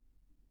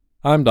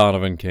I'm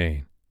Donovan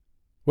Kane.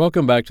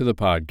 Welcome back to the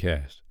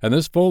podcast and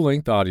this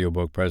full-length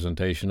audiobook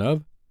presentation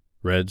of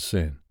Red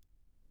Sin,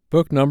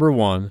 book number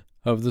 1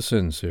 of the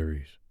Sin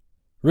series,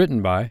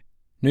 written by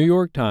New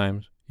York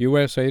Times,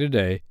 USA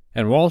Today,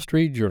 and Wall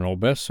Street Journal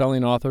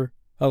best-selling author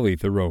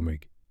Aleatha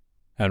Romig,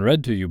 and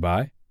read to you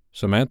by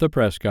Samantha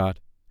Prescott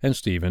and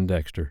Stephen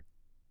Dexter.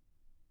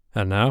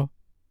 And now,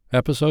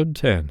 Episode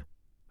 10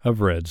 of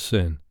Red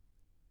Sin.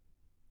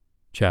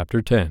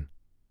 Chapter 10,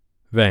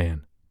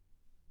 Van.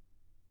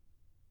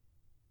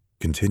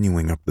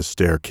 Continuing up the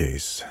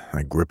staircase,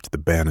 I gripped the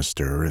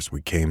banister as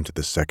we came to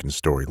the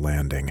second-story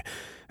landing,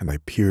 and I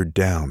peered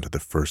down to the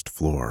first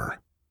floor.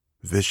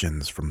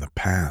 Visions from the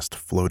past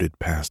floated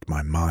past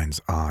my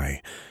mind's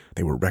eye.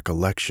 They were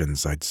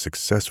recollections I'd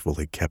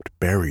successfully kept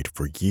buried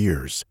for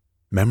years,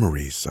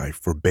 memories I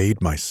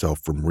forbade myself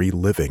from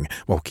reliving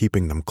while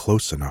keeping them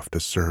close enough to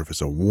serve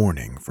as a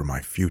warning for my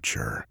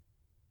future.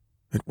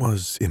 It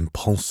was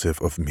impulsive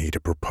of me to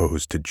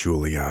propose to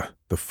Julia.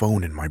 The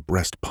phone in my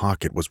breast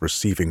pocket was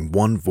receiving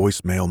one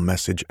voicemail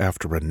message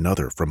after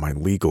another from my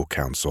legal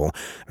counsel,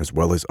 as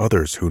well as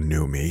others who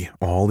knew me,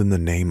 all in the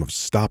name of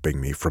stopping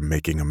me from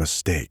making a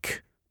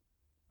mistake.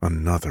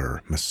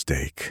 Another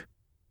mistake.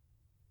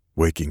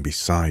 Waking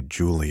beside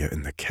Julia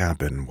in the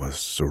cabin was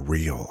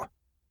surreal.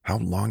 How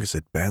long has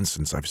it been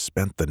since I've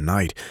spent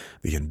the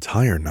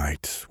entire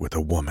night, with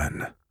a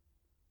woman?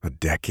 A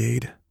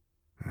decade?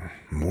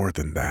 More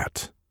than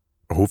that.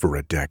 Over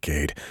a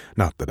decade.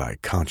 Not that I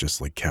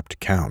consciously kept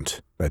count.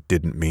 That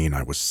didn't mean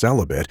I was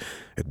celibate.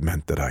 It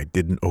meant that I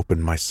didn't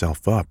open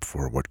myself up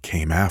for what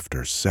came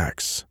after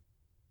sex.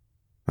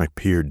 I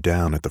peered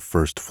down at the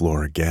first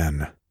floor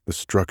again. The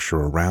structure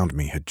around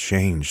me had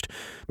changed,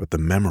 but the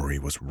memory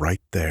was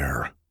right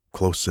there,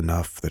 close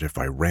enough that if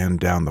I ran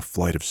down the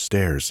flight of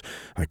stairs,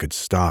 I could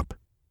stop.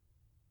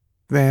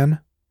 "Van?"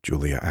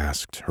 Julia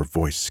asked, her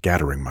voice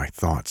scattering my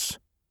thoughts.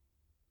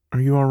 "Are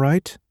you all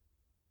right?"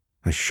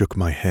 I shook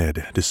my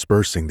head,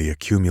 dispersing the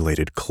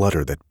accumulated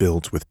clutter that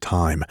builds with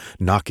time,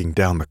 knocking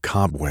down the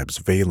cobwebs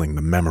veiling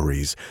the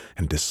memories,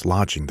 and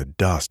dislodging the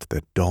dust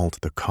that dulled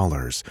the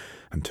colors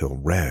until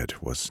red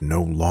was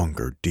no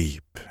longer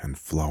deep and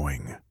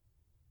flowing.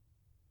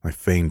 I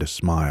feigned a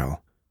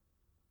smile.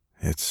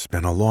 "It's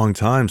been a long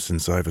time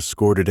since I've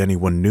escorted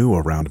anyone new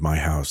around my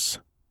house."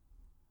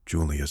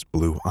 Julia's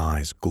blue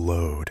eyes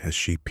glowed as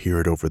she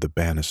peered over the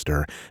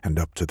banister and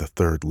up to the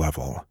third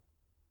level.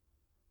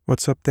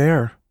 "What's up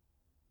there?"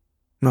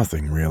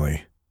 "Nothing,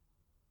 really."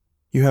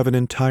 "You have an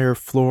entire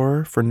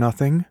floor for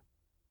nothing?"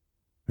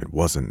 It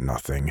wasn't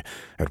nothing.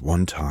 At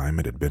one time,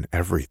 it had been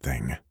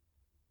everything.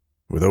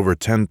 With over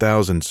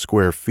 10,000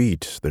 square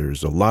feet,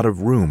 there's a lot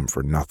of room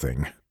for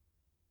nothing.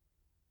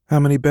 "How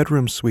many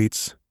bedroom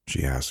suites?"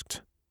 she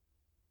asked.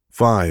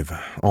 5,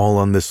 all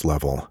on this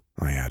level,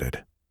 I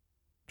added.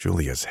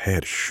 Julia's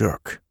head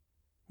shook.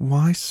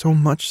 "Why so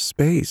much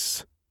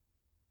space?"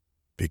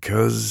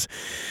 "Because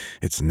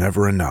it's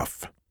never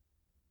enough."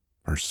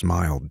 Her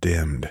smile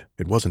dimmed.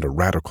 It wasn't a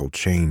radical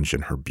change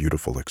in her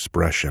beautiful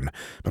expression,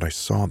 but I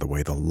saw the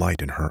way the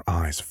light in her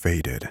eyes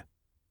faded.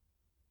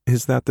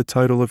 "Is that the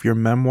title of your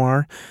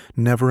memoir,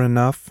 Never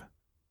Enough?"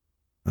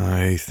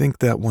 "I think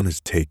that one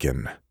is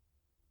taken."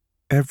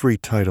 "Every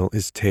title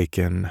is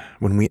taken.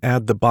 When we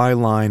add the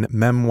byline,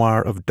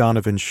 Memoir of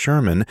Donovan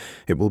Sherman,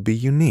 it will be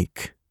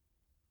unique."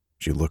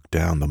 She looked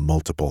down the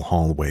multiple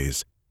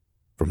hallways.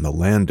 From the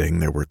landing,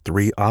 there were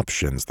 3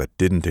 options that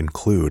didn't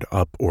include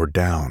up or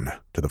down.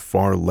 To the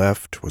far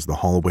left was the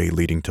hallway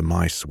leading to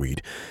my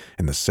suite.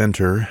 In the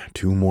center,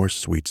 2 more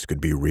suites could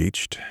be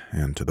reached,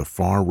 and to the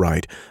far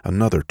right,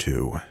 another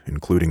 2,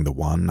 including the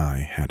one I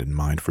had in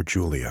mind for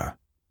Julia.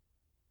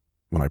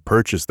 "When I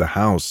purchased the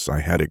house,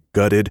 I had it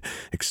gutted,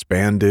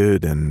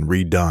 expanded, and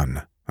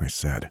redone," I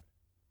said.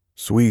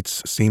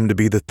 "Suites seemed to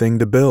be the thing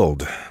to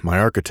build. My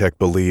architect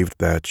believed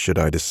that should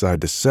I decide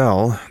to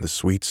sell, the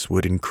suites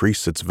would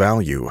increase its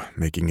value,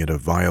 making it a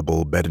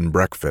viable bed and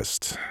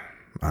breakfast.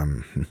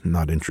 I'm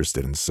not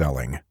interested in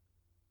selling."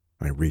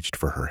 I reached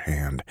for her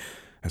hand.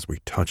 As we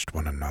touched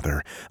one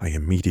another, I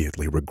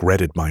immediately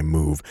regretted my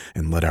move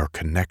and let our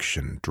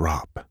connection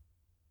drop.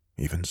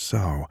 Even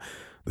so,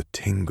 the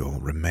tingle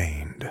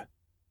remained.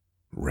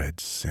 Red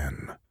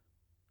sin.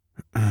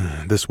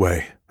 "This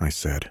way," I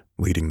said,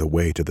 leading the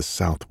way to the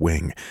south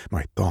wing,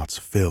 my thoughts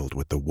filled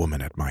with the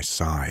woman at my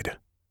side.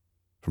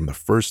 From the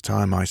first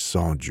time I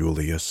saw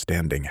Julia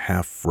standing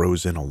half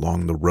frozen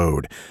along the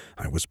road,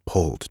 I was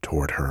pulled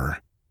toward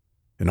her.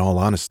 In all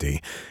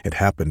honesty, it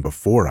happened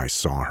before I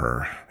saw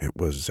her. It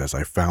was as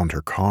I found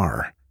her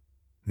car.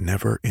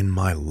 Never in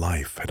my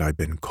life had I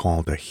been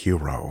called a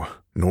hero,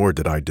 nor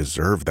did I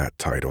deserve that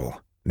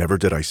title. Never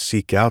did I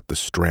seek out the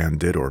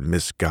stranded or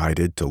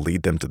misguided to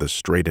lead them to the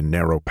straight and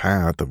narrow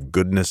path of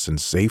goodness and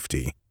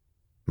safety.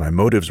 My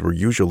motives were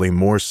usually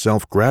more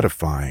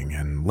self-gratifying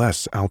and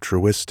less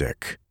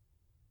altruistic.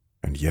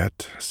 And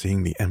yet,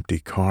 seeing the empty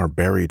car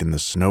buried in the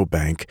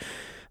snowbank,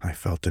 I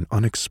felt an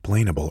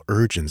unexplainable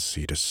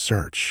urgency to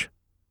search.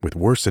 With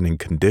worsening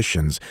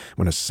conditions,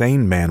 when a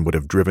sane man would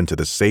have driven to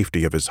the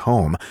safety of his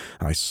home,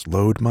 I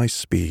slowed my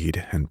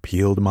speed and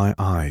peeled my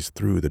eyes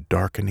through the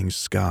darkening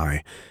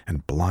sky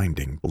and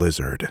blinding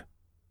blizzard.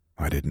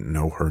 I didn't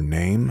know her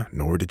name,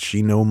 nor did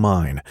she know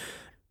mine,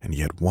 and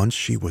yet once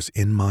she was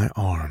in my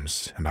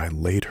arms and I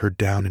laid her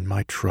down in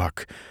my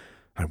truck,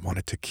 I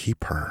wanted to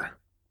keep her.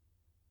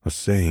 A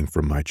saying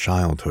from my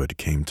childhood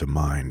came to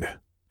mind: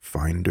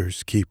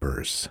 finders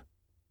keepers.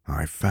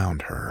 I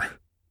found her.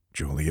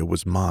 Julia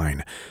was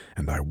mine,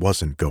 and I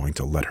wasn't going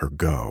to let her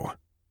go.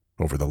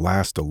 Over the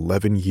last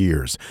 11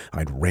 years,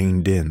 I'd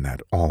reined in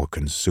that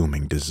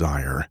all-consuming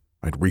desire.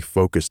 I'd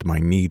refocused my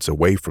needs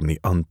away from the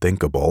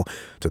unthinkable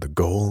to the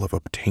goal of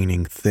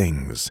obtaining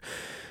things.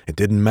 It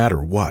didn't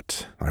matter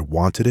what. I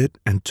wanted it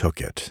and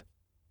took it.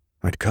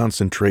 I'd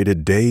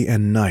concentrated day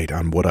and night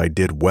on what I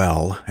did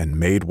well and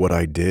made what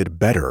I did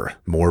better,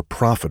 more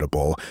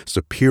profitable,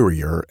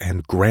 superior,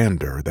 and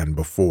grander than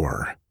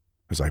before.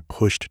 As I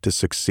pushed to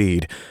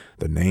succeed,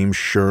 the name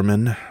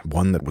Sherman,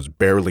 one that was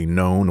barely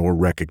known or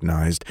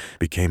recognized,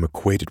 became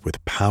equated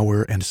with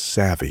power and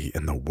savvy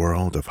in the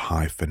world of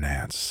high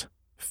finance.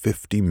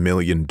 $50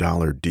 million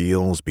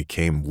deals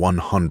became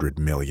 $100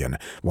 million.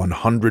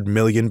 $100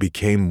 million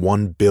became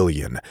 $1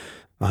 billion.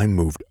 I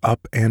moved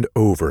up and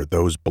over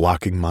those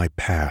blocking my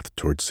path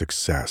toward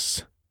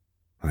success.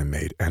 I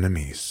made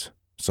enemies.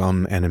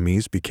 Some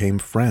enemies became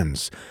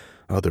friends.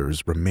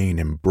 Others remain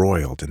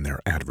embroiled in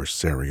their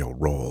adversarial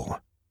role.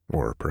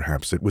 Or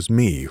perhaps it was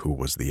me who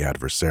was the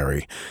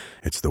adversary.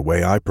 It's the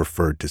way I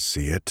preferred to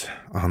see it,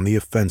 on the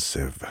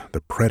offensive,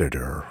 the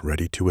predator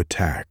ready to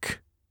attack.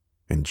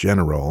 In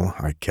general,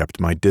 I kept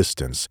my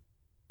distance,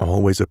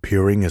 always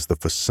appearing as the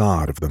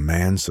facade of the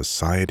man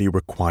society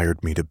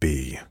required me to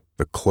be.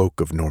 The cloak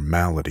of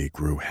normality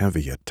grew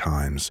heavy at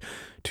times,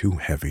 too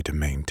heavy to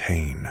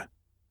maintain.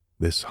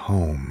 This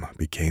home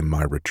became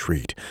my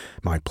retreat,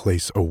 my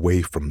place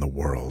away from the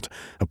world,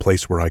 a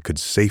place where I could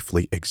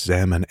safely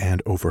examine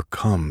and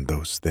overcome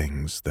those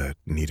things that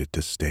needed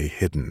to stay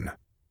hidden.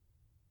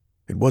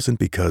 It wasn't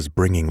because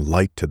bringing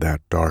light to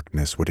that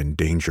darkness would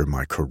endanger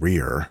my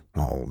career,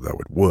 although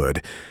it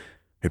would.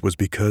 It was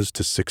because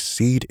to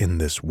succeed in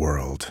this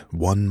world,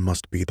 one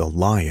must be the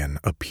lion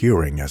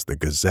appearing as the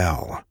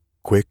gazelle,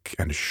 quick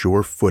and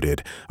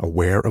sure-footed,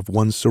 aware of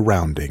one's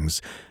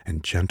surroundings,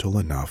 and gentle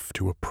enough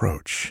to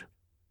approach.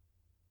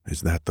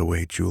 Is that the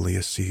way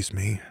Julia sees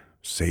me?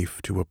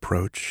 Safe to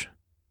approach?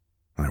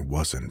 I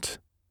wasn't.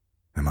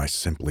 Am I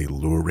simply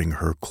luring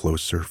her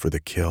closer for the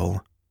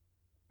kill?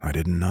 I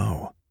didn't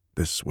know.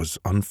 This was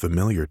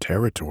unfamiliar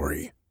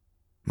territory.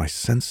 My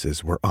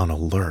senses were on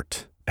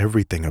alert.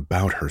 Everything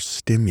about her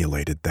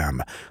stimulated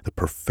them, the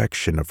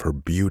perfection of her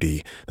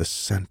beauty, the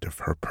scent of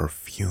her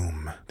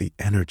perfume, the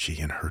energy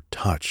in her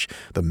touch,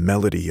 the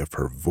melody of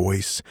her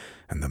voice,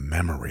 and the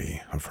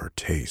memory of her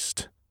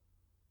taste.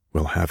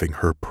 Will having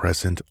her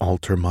present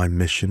alter my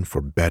mission for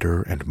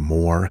better and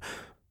more,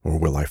 or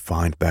will I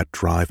find that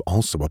drive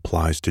also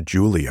applies to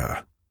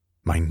Julia?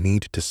 My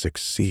need to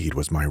succeed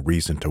was my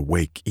reason to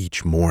wake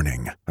each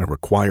morning. I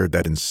required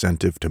that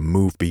incentive to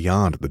move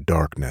beyond the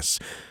darkness.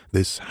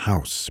 This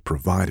house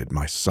provided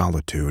my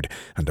solitude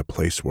and a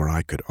place where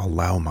I could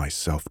allow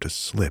myself to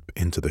slip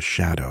into the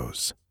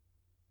shadows.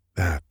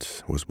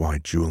 That was why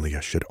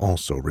Julia should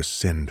also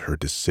rescind her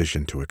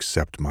decision to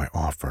accept my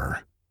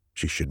offer.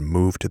 She should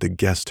move to the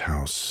guest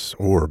house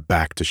or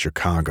back to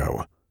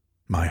Chicago.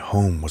 My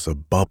home was a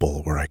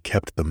bubble where I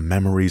kept the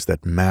memories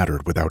that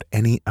mattered without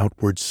any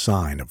outward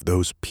sign of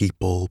those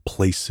people,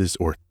 places,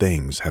 or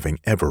things having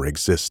ever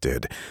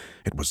existed.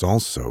 It was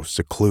also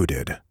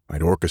secluded.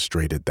 I'd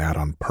orchestrated that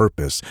on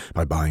purpose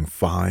by buying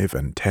 5-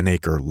 and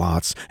 10-acre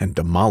lots and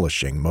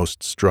demolishing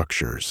most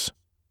structures.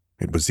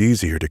 It was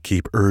easier to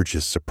keep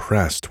urges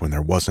suppressed when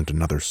there wasn't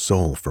another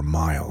soul for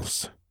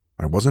miles.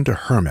 I wasn't a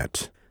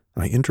hermit.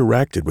 I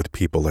interacted with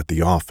people at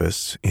the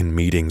office, in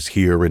meetings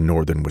here in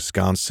northern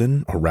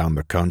Wisconsin, around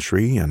the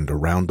country, and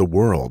around the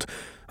world.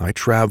 I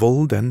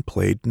traveled and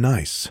played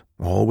nice,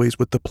 always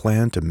with the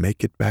plan to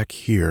make it back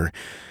here,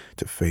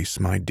 to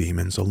face my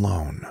demons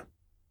alone.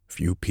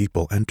 Few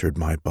people entered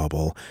my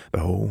bubble,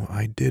 though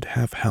I did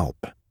have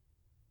help.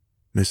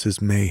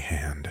 Mrs.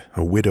 Mayhand,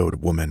 a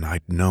widowed woman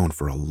I'd known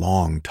for a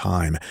long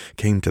time,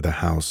 came to the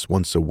house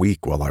once a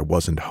week while I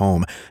wasn't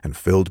home and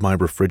filled my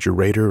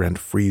refrigerator and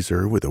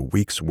freezer with a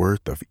week's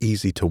worth of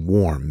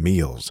easy-to-warm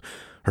meals.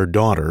 Her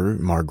daughter,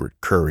 Margaret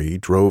Curry,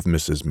 drove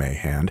Mrs.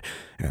 Mayhand,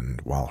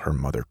 and while her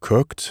mother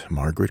cooked,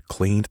 Margaret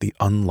cleaned the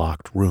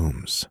unlocked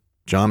rooms.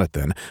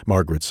 Jonathan,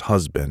 Margaret's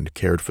husband,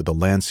 cared for the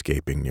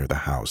landscaping near the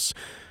house.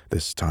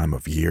 This time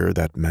of year,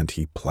 that meant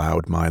he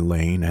plowed my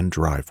lane and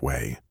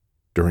driveway.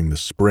 During the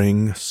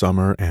spring,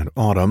 summer, and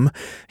autumn,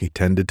 he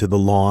tended to the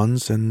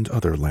lawns and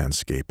other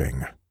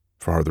landscaping.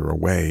 Farther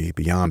away,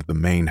 beyond the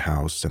main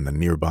house and the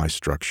nearby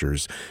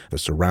structures, the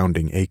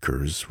surrounding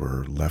acres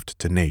were left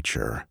to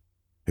nature.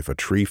 If a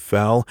tree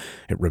fell,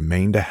 it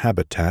remained a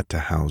habitat to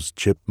house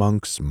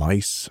chipmunks,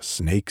 mice,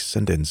 snakes,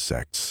 and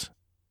insects.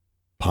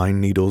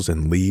 Pine needles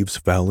and leaves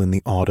fell in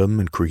the autumn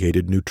and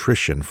created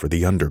nutrition for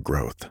the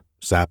undergrowth.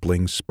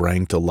 Saplings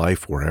sprang to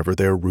life wherever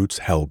their roots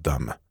held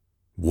them.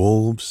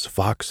 Wolves,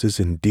 foxes,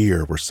 and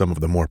deer were some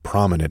of the more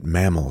prominent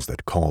mammals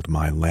that called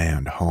my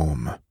land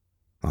home.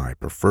 I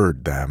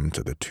preferred them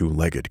to the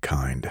two-legged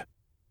kind.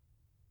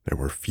 There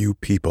were few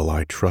people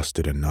I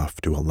trusted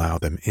enough to allow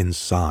them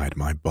inside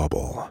my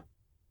bubble.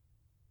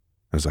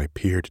 As I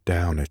peered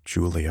down at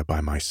Julia by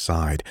my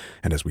side,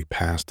 and as we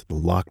passed the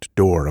locked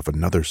door of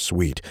another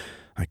suite,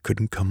 I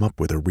couldn't come up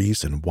with a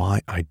reason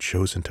why I'd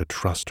chosen to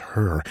trust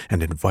her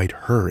and invite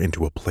her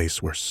into a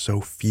place where so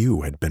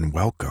few had been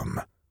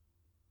welcome.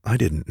 I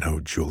didn't know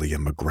Julia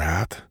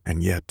McGrath,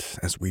 and yet,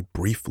 as we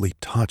briefly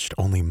touched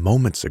only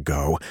moments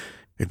ago,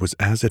 it was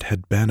as it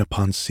had been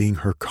upon seeing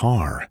her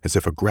car, as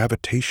if a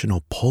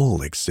gravitational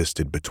pull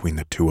existed between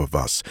the two of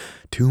us,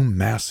 two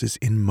masses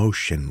in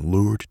motion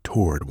lured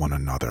toward one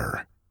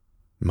another.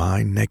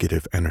 My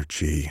negative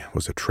energy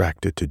was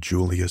attracted to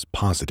Julia's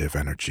positive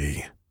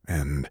energy,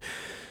 and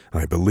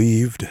I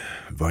believed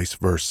vice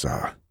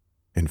versa.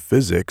 In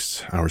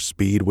physics, our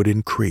speed would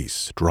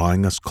increase,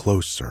 drawing us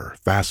closer,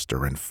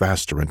 faster and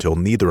faster until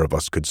neither of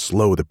us could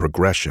slow the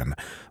progression.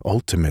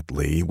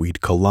 Ultimately, we'd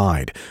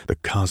collide, the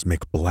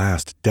cosmic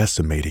blast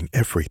decimating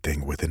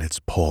everything within its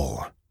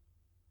pull.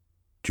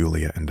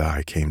 Julia and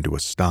I came to a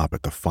stop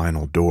at the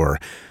final door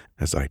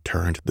as I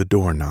turned the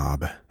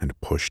doorknob and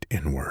pushed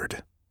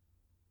inward.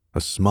 A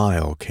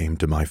smile came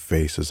to my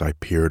face as I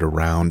peered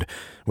around.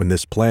 When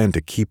this plan to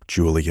keep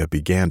Julia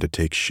began to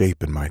take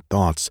shape in my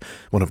thoughts,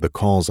 one of the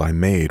calls I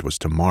made was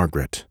to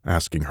Margaret,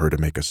 asking her to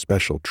make a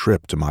special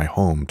trip to my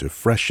home to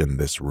freshen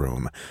this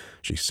room.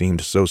 She seemed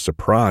so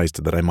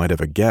surprised that I might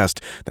have guessed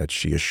that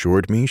she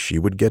assured me she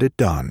would get it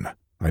done.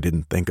 I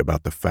didn't think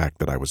about the fact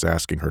that I was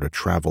asking her to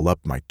travel up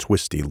my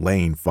twisty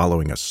lane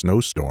following a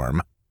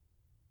snowstorm.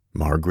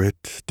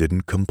 Margaret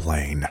didn't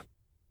complain.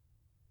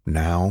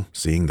 Now,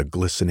 seeing the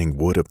glistening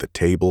wood of the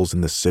tables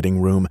in the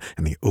sitting room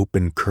and the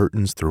open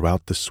curtains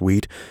throughout the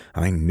suite,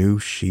 I knew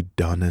she'd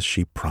done as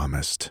she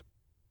promised.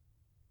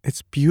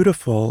 "It's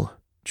beautiful,"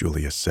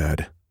 Julia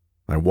said.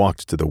 I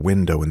walked to the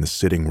window in the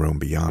sitting room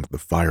beyond the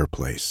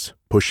fireplace.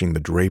 Pushing the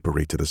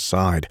drapery to the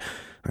side,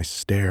 I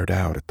stared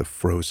out at the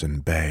frozen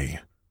bay.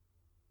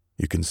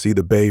 "You can see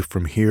the bay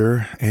from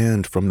here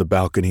and from the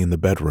balcony in the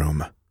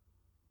bedroom."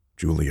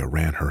 Julia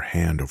ran her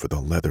hand over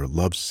the leather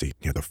love seat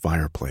near the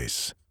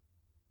fireplace.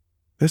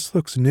 "This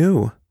looks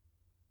new."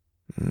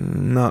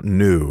 "Not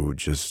new,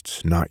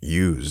 just not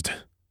used."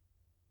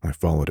 I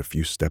followed a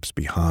few steps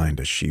behind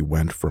as she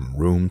went from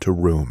room to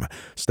room,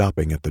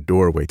 stopping at the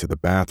doorway to the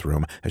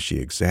bathroom as she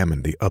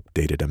examined the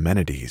updated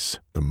amenities,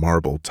 the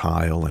marble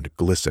tile and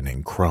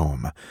glistening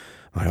chrome.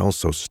 I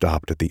also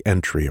stopped at the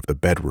entry of the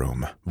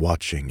bedroom,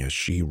 watching as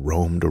she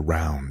roamed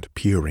around,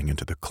 peering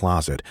into the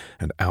closet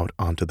and out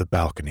onto the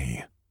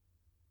balcony.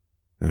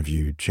 "Have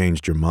you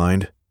changed your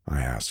mind?" I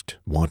asked,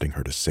 wanting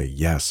her to say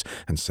yes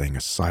and saying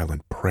a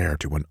silent prayer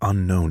to an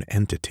unknown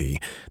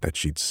entity that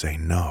she'd say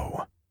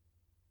no.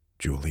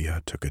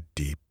 Julia took a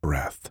deep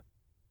breath.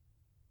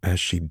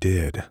 As she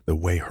did, the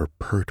way her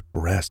pert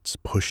breasts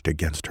pushed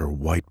against her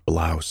white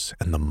blouse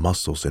and the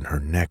muscles in her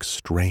neck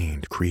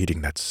strained,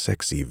 creating that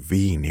sexy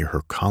V near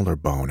her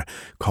collarbone,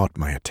 caught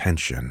my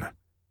attention.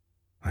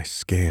 I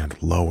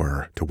scanned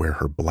lower to where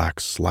her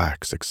black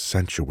slacks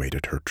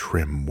accentuated her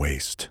trim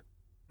waist.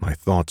 My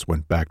thoughts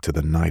went back to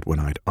the night when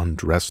I'd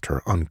undressed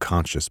her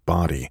unconscious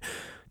body.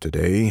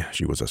 Today,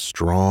 she was a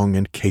strong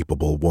and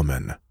capable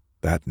woman.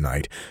 That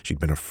night,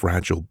 she'd been a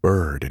fragile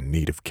bird in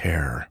need of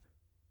care.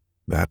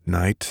 That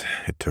night,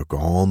 it took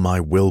all my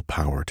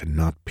willpower to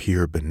not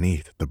peer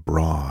beneath the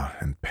bra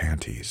and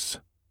panties.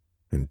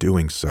 In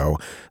doing so,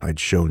 I'd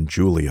shown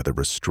Julia the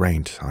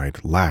restraint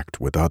I'd lacked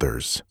with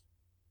others.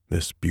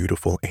 This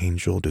beautiful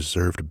angel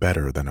deserved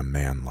better than a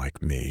man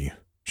like me.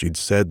 She'd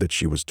said that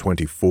she was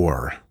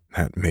 24.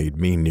 That made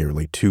me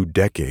nearly 2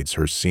 decades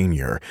her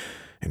senior,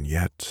 and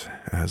yet,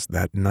 as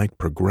that night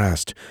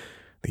progressed,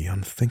 the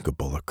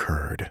unthinkable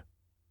occurred.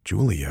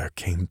 Julia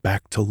came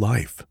back to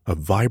life, a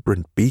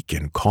vibrant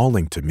beacon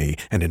calling to me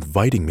and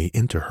inviting me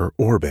into her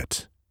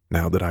orbit.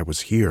 Now that I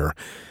was here,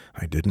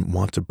 I didn't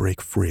want to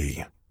break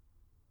free.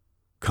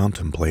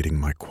 Contemplating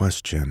my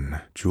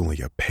question,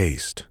 Julia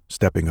paced,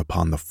 stepping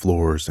upon the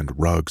floors and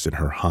rugs in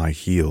her high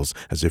heels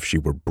as if she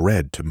were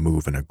bred to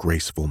move in a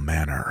graceful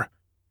manner.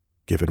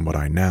 Given what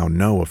I now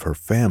know of her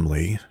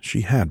family,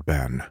 she had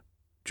been.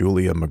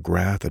 Julia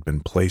McGrath had been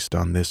placed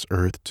on this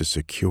earth to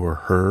secure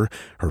her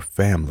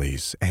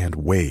family's, and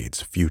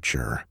Wade's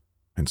future.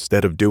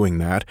 Instead of doing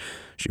that,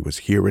 she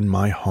was here in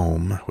my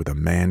home with a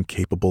man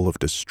capable of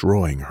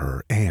destroying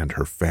her and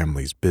her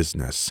family's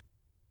business.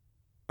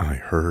 I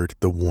heard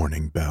the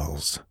warning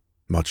bells.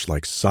 Much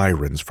like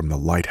sirens from the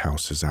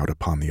lighthouses out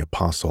upon the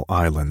Apostle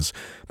Islands,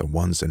 the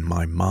ones in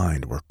my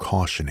mind were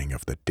cautioning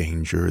of the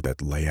danger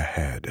that lay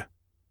ahead.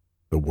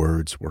 The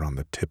words were on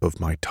the tip of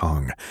my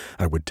tongue.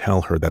 I would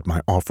tell her that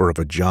my offer of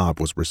a job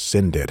was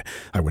rescinded.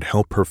 I would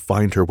help her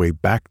find her way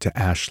back to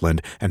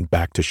Ashland and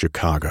back to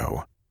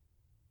Chicago.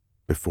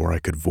 Before I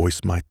could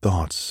voice my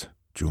thoughts,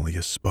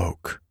 Julia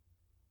spoke.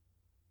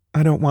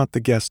 "I don't want the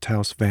guest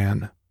house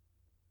van."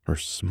 Her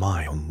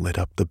smile lit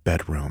up the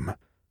bedroom.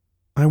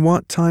 "I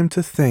want time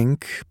to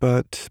think,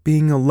 but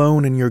being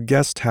alone in your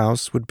guest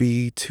house would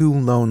be too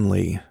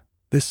lonely.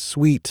 This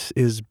suite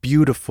is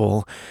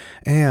beautiful,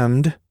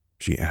 and,"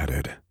 she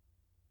added,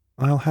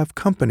 "I'll have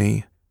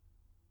company."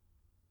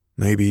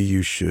 "Maybe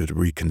you should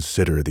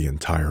reconsider the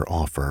entire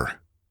offer."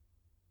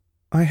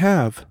 "I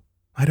have.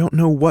 I don't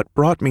know what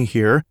brought me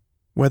here,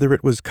 whether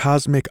it was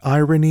cosmic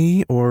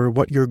irony or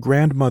what your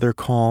grandmother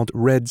called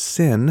red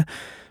sin,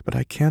 but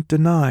I can't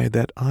deny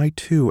that I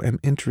too am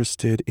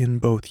interested in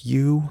both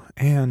you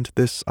and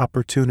this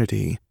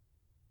opportunity.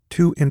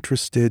 Too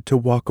interested to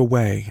walk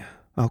away.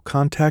 I'll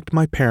contact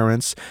my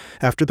parents.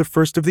 After the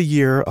first of the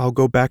year, I'll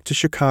go back to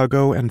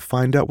Chicago and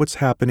find out what's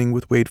happening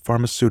with Wade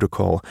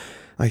Pharmaceutical.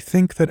 I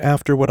think that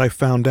after what I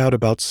found out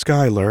about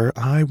Skylar,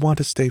 I want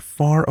to stay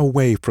far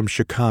away from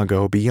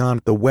Chicago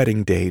beyond the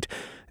wedding date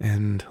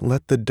and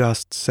let the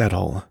dust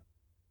settle."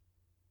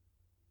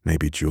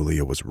 Maybe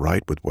Julia was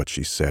right with what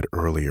she said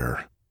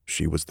earlier.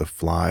 She was the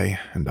fly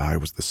and I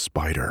was the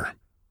spider.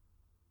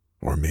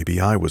 Or maybe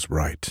I was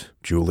right.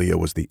 Julia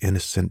was the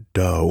innocent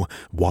doe,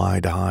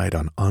 wide-eyed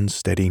on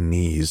unsteady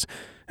knees,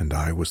 and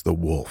I was the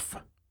wolf.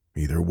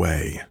 Either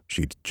way,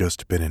 she'd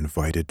just been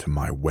invited to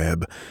my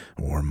web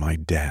or my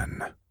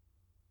den.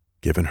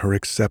 Given her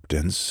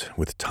acceptance,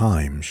 with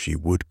time she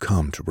would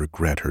come to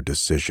regret her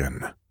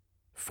decision.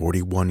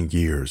 41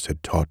 years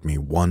had taught me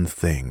one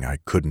thing I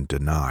couldn't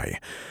deny.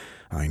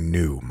 I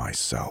knew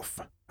myself.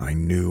 I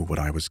knew what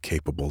I was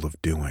capable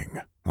of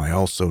doing. I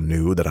also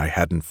knew that I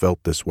hadn't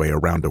felt this way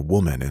around a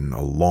woman in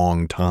a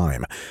long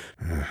time.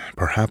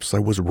 Perhaps I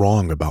was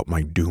wrong about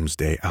my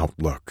doomsday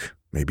outlook.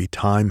 Maybe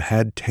time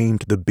had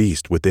tamed the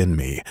beast within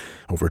me.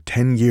 Over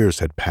 10 years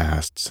had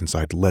passed since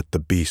I'd let the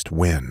beast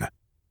win.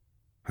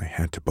 I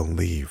had to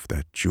believe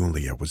that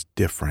Julia was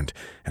different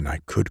and I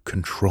could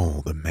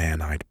control the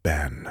man I'd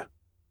been.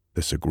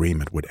 This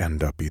agreement would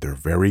end up either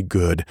very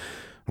good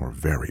or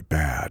very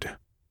bad.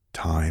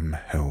 Time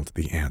held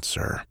the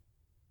answer.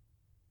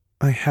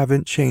 "I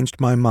haven't changed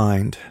my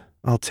mind.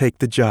 I'll take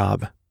the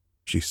job,"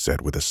 she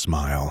said with a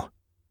smile.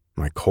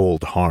 My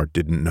cold heart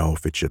didn't know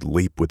if it should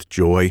leap with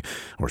joy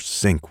or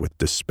sink with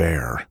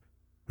despair.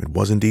 It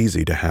wasn't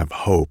easy to have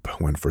hope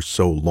when for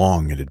so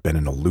long it had been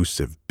an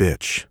elusive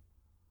bitch.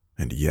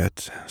 And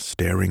yet,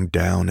 staring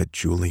down at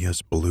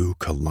Julia's blue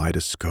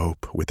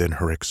kaleidoscope within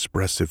her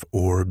expressive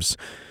orbs,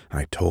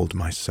 I told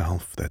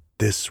myself that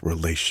this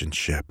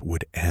relationship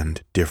would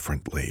end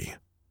differently.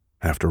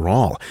 After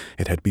all,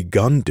 it had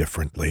begun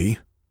differently.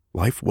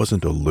 Life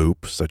wasn't a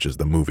loop such as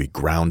the movie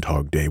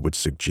Groundhog Day would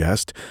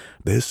suggest.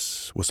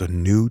 This was a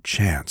new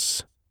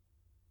chance.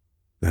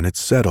 "Then it's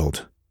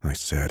settled," I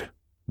said.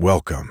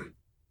 "Welcome."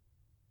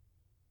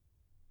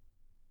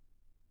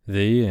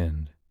 The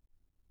end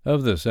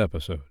of this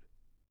episode.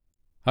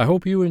 I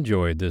hope you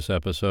enjoyed this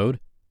episode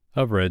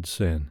of Red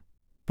Sin,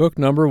 book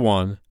number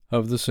 1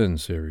 of the Sin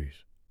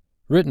series.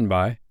 Written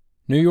by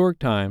New York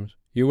Times,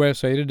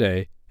 USA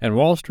Today, and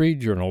Wall Street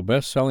Journal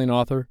best-selling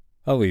author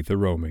Aleatha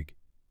Romig,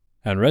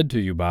 and read to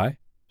you by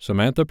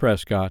Samantha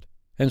Prescott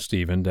and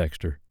Stephen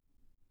Dexter.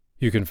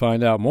 You can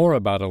find out more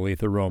about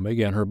Aleatha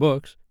Romig and her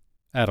books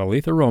at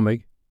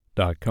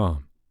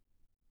aletharomig.com.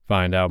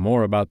 Find out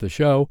more about the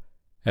show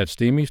at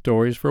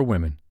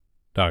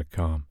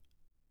steamystoriesforwomen.com.